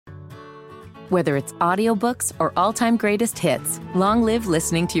Whether it's audiobooks or all-time greatest hits, long live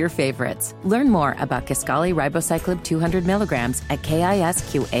listening to your favorites. Learn more about Kisqali Ribociclib 200 milligrams at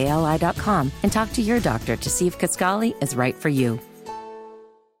KISQALI.com and talk to your doctor to see if Kisqali is right for you.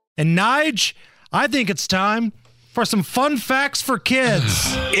 And Nige, I think it's time for some fun facts for kids.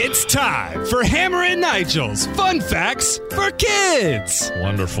 It's time for Hammer and Nigel's Fun Facts for Kids.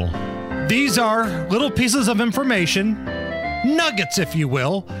 Wonderful. These are little pieces of information, nuggets, if you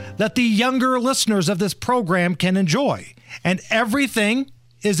will, that the younger listeners of this program can enjoy. And everything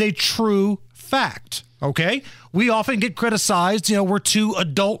is a true fact, okay? We often get criticized, we're too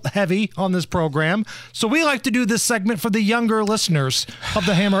adult heavy on this program. So we like to do this segment for the younger listeners of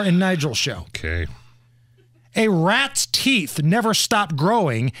the Hammer and Nigel show. Okay. A rat's teeth never stop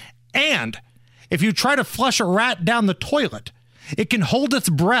growing, and if you try to flush a rat down the toilet, it can hold its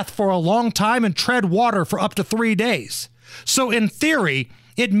breath for a long time and tread water for up to 3 days. So in theory,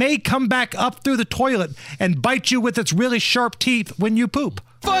 it may come back up through the toilet and bite you with its really sharp teeth when you poop.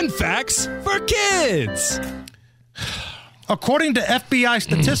 Fun Facts for Kids. According to FBI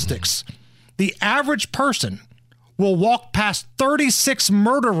statistics, the average person will walk past 36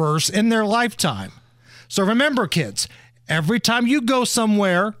 murderers in their lifetime. So remember, kids, every time you go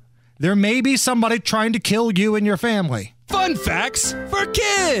somewhere, there may be somebody trying to kill you and your family. Fun Facts for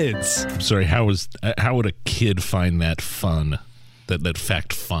Kids. I'm sorry, how would a kid find that fun? That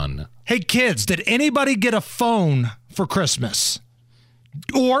fact fun? Hey, kids, did anybody get a phone for Christmas?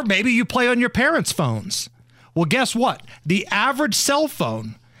 Or maybe you play on your parents' phones. Well, guess what? The average cell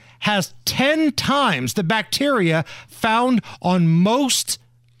phone has 10 times the bacteria found on most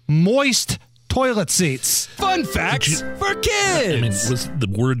moist toilet seats. Fun Facts for Kids. I mean, was the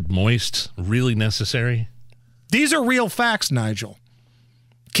word moist really necessary? These are real facts, Nigel.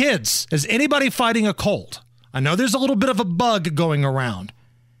 Kids, is anybody fighting a cold? I know there's a little bit of a bug going around.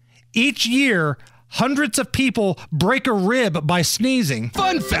 Each year, hundreds of people break a rib by sneezing.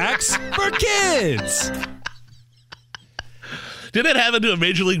 Fun Facts for Kids. Did it happen to a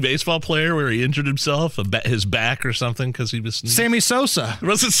Major League Baseball player where he injured himself, his back or something, because he was sneezing? Sammy Sosa.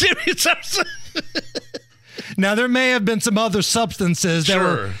 Was it Sammy Sosa? Now, there may have been some other substances that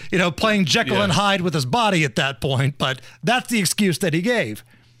were, playing Jekyll and Hyde with his body at that point, but that's the excuse that he gave.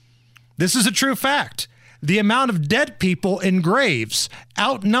 This is a true fact. The amount of dead people in graves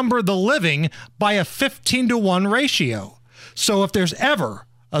outnumber the living by a 15-to-1 ratio. So if there's ever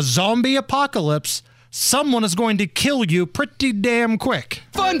a zombie apocalypse, someone is going to kill you pretty damn quick.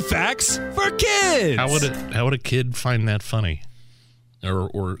 Fun Facts for Kids. How would a kid find that funny?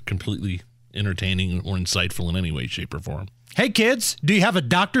 Or completely entertaining or insightful in any way, shape, or form? Hey, kids, do you have a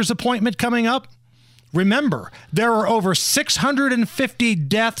doctor's appointment coming up? Remember, there are over 650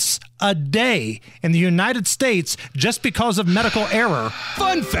 deaths a day in the United States just because of medical error.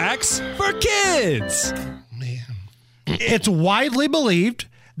 Fun Facts for Kids. Man. It's widely believed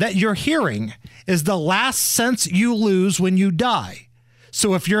that your hearing is the last sense you lose when you die.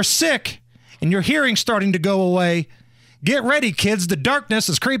 So if you're sick and your hearing's starting to go away, get ready, kids. The darkness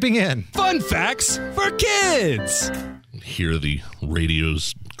is creeping in. Fun Facts for Kids. Hear the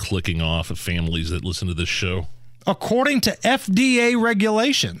radios clicking off of families that listen to this show. According to FDA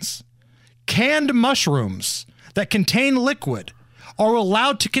regulations, canned mushrooms that contain liquid are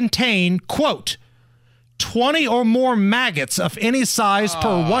allowed to contain, quote, 20 or more maggots of any size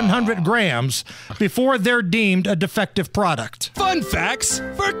per 100 grams before they're deemed a defective product. Fun Facts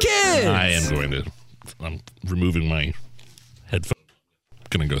for Kids. I'm removing my headphones.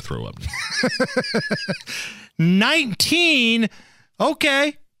 Going to go throw up. 19.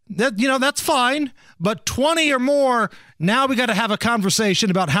 Okay. That's fine. But 20 or more, now we got to have a conversation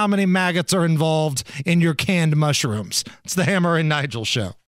about how many maggots are involved in your canned mushrooms. It's the Hammer and Nigel show.